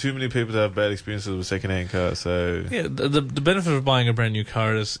known too many people to have bad experiences with second-hand cars. So Yeah, the benefit of buying a brand new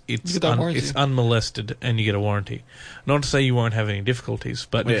car is it's You get that warranty. it's unmolested and you get a warranty. Not to say you won't have any difficulties,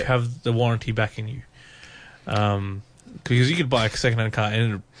 but you Yeah. have the warranty backing you. Because you could buy a second-hand car and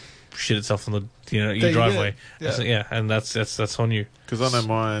it'll shit itself on your you driveway. go. So, yeah, and that's on you. because I know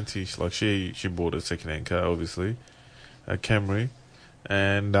my auntie, she bought a second-hand car, obviously, a Camry,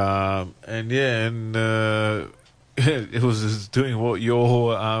 and it was just doing what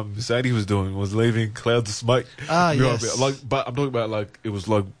your Mercedes was doing, was leaving clouds of smoke. Ah, behind yes. it. Like, but I'm talking about like it was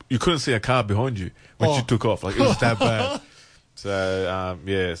like you couldn't see a car behind you when Oh. you took off. Like it was that bad. So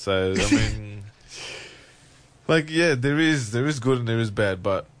so I mean, like there is good and there is bad,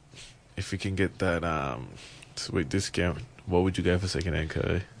 but if you can get that sweet discount, what would you go for second-hand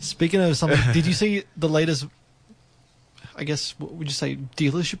car? Speaking of something, did you see the latest? I guess what would you say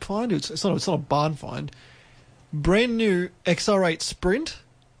dealership find? It's not a barn find. Brand new XR8 Sprint.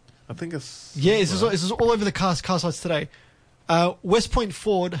 I think it's Yeah, this is all over the car sites today. West Point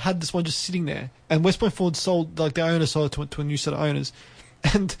Ford had this one just sitting there, and West Point Ford sold, like the owner sold it to a new set of owners,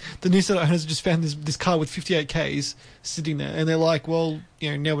 and the new set of owners just found this car with 58 Ks sitting there, and they're like, well,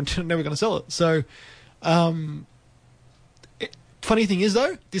 now we're going to sell it. So, funny thing is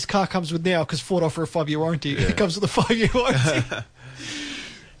though, this car comes with now because Ford offer a 5-year warranty. Yeah. It comes with a 5-year warranty.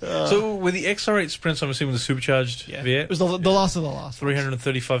 So with the XR8 Sprints, I'm assuming the supercharged Yeah, V8, it was the last of the last.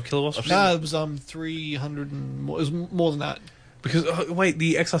 335 kilowatts. No, it was 300 and more. It was more than that. Because wait,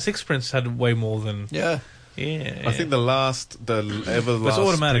 the XR6 Sprints had way more than. Yeah, Yeah, I think the Everlast. it's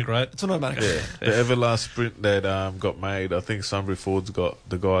automatic, Sprint, right? it's an automatic. Yeah, the Everlast Sprint that got made. I think Sunbury Ford's got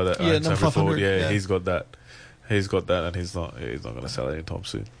the guy that owns number Sunbury 500, Ford. Yeah, yeah. he's got that. He's got that, and he's not going to sell it anytime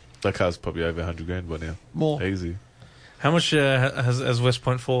soon. That car's probably over $100,000 by now. More. Easy. How much has West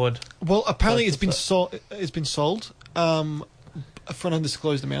Point Ford? Well, apparently What's it's been sold. It's been sold for an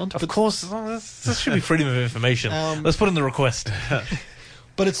undisclosed amount. Of but, course, this should be freedom of information. Let's put in the request.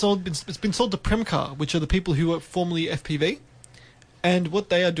 but it's been sold to Premcar, which are the people who were formerly FPV, and what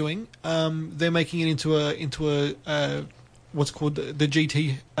they are doing, they're making it into a what's called the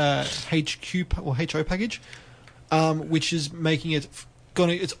GT HQ or HO package, which is making it.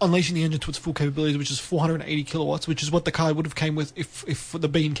 It's unleashing the engine to its full capabilities, which is 480 kilowatts, which is what the car would have came with if the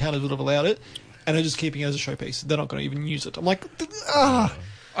B encounters would have allowed it, and they're just keeping it as a showpiece. They're not going to even use it. I'm like,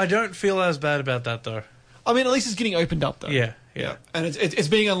 I don't feel as bad about that though. I mean, at least it's getting opened up though. Yeah. And it's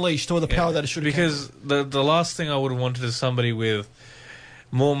being unleashed to all the power that it should have. Because the last thing I would have wanted is somebody with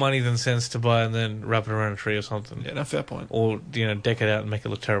more money than sense to buy and then wrap it around a tree or something, Yeah, no, fair point. or deck it out and make it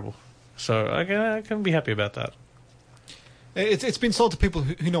look terrible. So I can be happy about that. It's been sold to people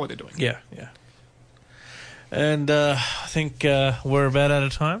who know what they're doing. Yeah. And I think we're about out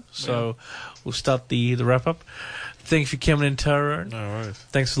of time, so we'll start the wrap up. Thanks for coming in, Tyrone. No worries.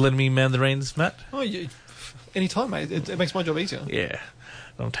 Thanks for letting me man the reins, Matt. Oh, anytime, mate. It makes my job easier. Yeah,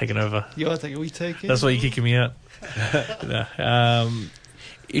 I'm taking over. You take it. We take it. That's why you're kicking me out. No.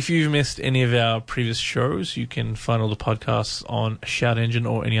 If you've missed any of our previous shows, you can find all the podcasts on Shout Engine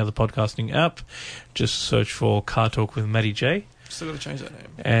or any other podcasting app. Just search for Car Talk with Matty J. Still got to change that name.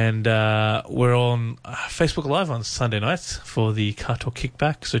 And we're on Facebook Live on Sunday nights for the Car Talk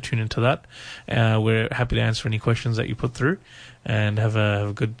Kickback, so tune into that. We're happy to answer any questions that you put through and have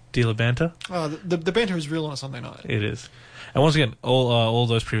a good deal of banter. Oh, the banter is real on a Sunday night. It is. And once again, all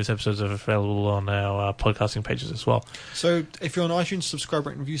those previous episodes are available on our podcasting pages as well. So if you're on iTunes, subscribe,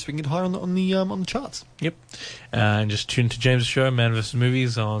 rate, and review so we can get higher on the charts. Yep. And just tune to James' show, Man vs.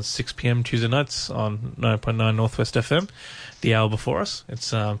 Movies, on 6 p.m. Tuesday nights on 9.9 Northwest FM, the hour before us. It's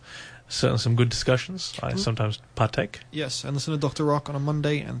certainly some good discussions. I sometimes partake. Yes, and listen to Dr. Rock on a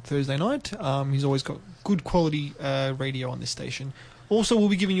Monday and Thursday night. He's always got good quality radio on this station. Also, we'll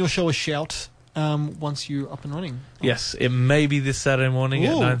be giving your show a shout once you're up and running. Yes, it may be this Saturday morning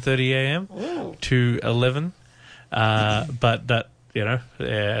at 9:30 a.m. to 11. But that,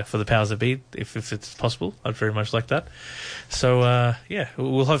 for the powers that be, if it's possible, I'd very much like that. So,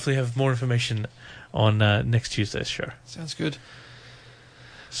 we'll hopefully have more information on next Tuesday's show. Sounds good.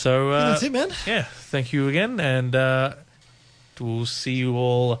 So that's it, man. Yeah, thank you again, and we'll see you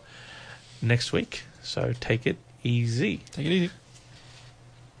all next week. So take it easy. Take it easy.